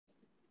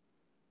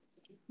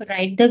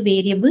Write the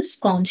variables,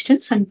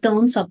 constants and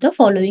terms of the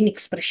following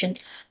expression.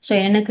 So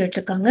என்ன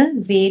கேட்டிருக்காங்க,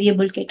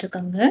 variable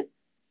கேட்டிருக்காங்க.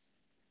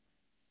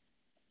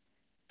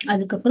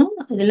 அதுக்கப்புறம்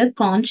இதுல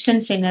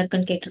constants என்ன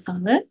இருக்குன்னு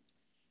கேட்டிருக்காங்க.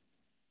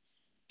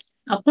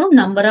 அப்புறம்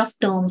number of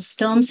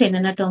terms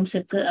என்னென்ன terms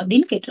இருக்கு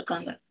அப்படின்னு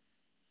கேட்டிருக்காங்க.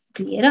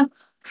 கிளியரா?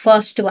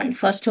 first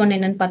one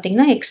என்னன்னு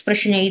பாத்தீங்கன்னா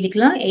expression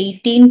எழுதிக்கலாம்.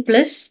 18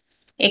 plus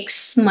x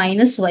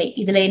minus y.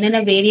 இதுல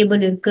என்னென்ன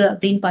variable இருக்கு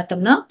அப்படின்னு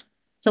பார்த்தோம்னா,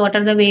 so what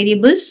are the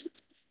variables?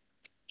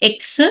 x,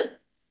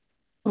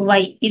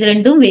 y. இது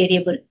ரெண்டும்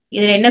வேரியபிள்.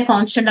 இதுல என்ன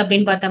கான்ஸ்டன்ட்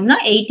அப்படின்னு பார்த்தோம்னா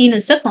 18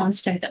 இஸ் a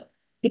கான்ஸ்டன்ட்.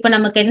 இப்ப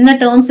நமக்கு என்ன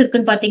டேர்ம்ஸ்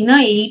இருக்குன்னு பாத்தீங்கன்னா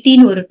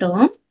 18 ஒரு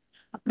டேர்ம்,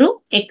 அப்புறம்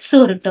x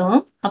ஒரு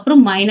டேர்ம்,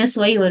 அப்புறம் மைனஸ்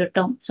y ஒரு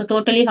term. So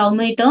totally how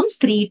many terms?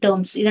 3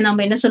 terms. இதை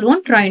நம்ம என்ன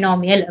சொல்லுவோம்?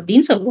 ட்ரைனாமியல்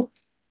அப்படின்னு சொல்லுவோம்.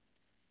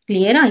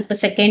 கிளியரா? இப்ப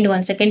செகண்ட்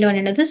ஒன்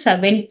என்னது?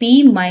 7p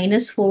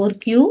minus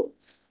 4q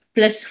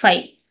plus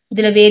 5.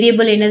 இதுல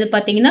வேரியபிள் என்னது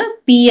பாத்தீங்கன்னா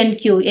p and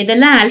q.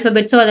 எதெல்லாம்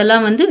ஆல்பபெட்ஸோ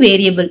அதெல்லாம் வந்து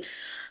வேரியபிள்.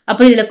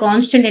 அப்புறம் இதுல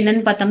கான்ஸ்டன்ட்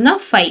என்னன்னு பார்த்தோம்னா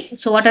 5.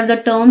 So what are the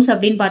terms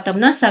அப்படின்னு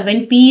பார்த்தோம்னா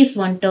 7p is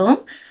one term,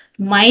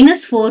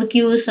 minus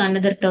 4q is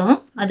another term,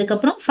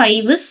 அதுக்கப்புறம்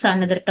 5 is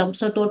another term.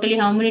 So totally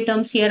how many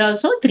terms here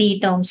also? 3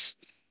 terms.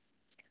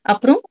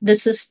 அப்புறம்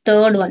this is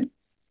third one.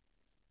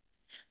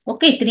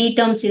 Okay, 3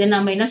 terms. இதை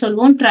நம்ம என்ன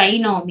சொல்லுவோம்?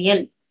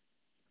 Trinomial.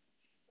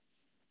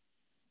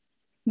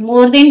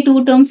 more than 2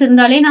 terms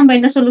இருந்தாலே நம்ம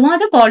என்ன சொல்லுவோம்?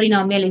 அது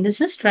பாலினாமியல். this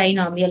is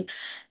trinomial.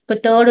 இப்போ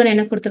third one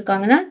என்ன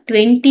கொடுத்திருக்காங்கன்னா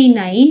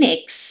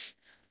 29x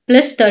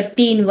plus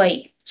 13y.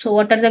 So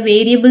what are the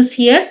variables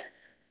here?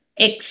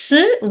 x,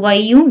 y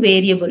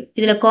variable.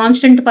 இதுல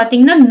constant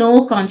பாத்தீங்கன்னா no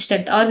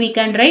constant, or we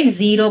can write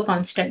 0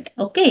 constant.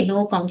 Okay,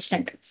 no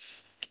constant.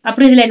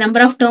 அப்புறம் இதுல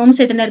number of terms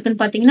எத்தனை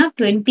இருக்குன்னு பாத்தீங்கன்னா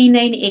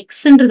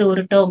 29xன்றது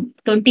ஒரு term,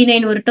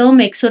 29 ஒரு term,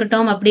 x ஒரு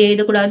term அப்படி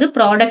எழுதக்கூடாது.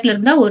 ப்ராடக்ட்ல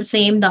இருந்தா ஒரு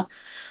சேம் தான்.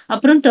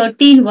 அப்புறம்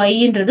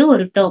 13yன்றது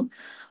ஒரு term.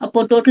 அப்போ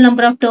total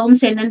number of terms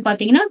என்னன்னு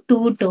பாத்தீங்கன்னா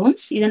 2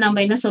 terms. இதை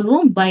நம்ம என்ன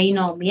சொல்லுவோம்?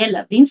 பைனாமியல்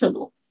அப்படின்னு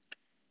சொல்லுவோம்.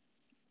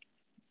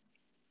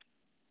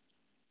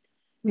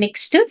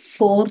 நெக்ஸ்ட்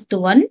fourth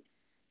one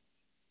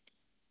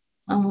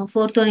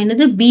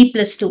என்னது? b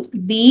plus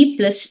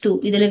 2.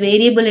 இதுல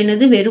வேரியபிள்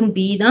என்னது? வெறும்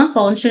b தான்.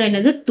 கான்ஸ்டன்ட்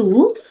என்னது?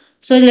 2.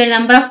 ஸோ இதுல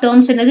நம்பர் ஆஃப்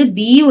டேர்ம்ஸ் என்னது?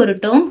 b ஒரு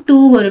டேர்ம், 2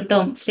 ஒரு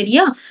டேர்ம்.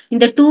 சரியா?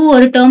 இந்த 2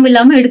 ஒரு டேர்ம்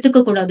இல்லாம எடுத்துக்க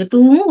கூடாது.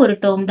 2வும் ஒரு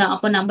டேர்ம் தான்.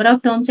 அப்போ நம்பர்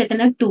ஆஃப் டேர்ம்ஸ்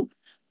எத்தனை? 2.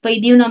 இப்போ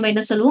இதையும் நம்ம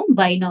என்ன சொல்லுவோம்?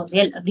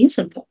 பைனாமியல் அப்படின்னு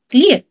சொல்லுவோம்.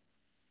 கிளியர்?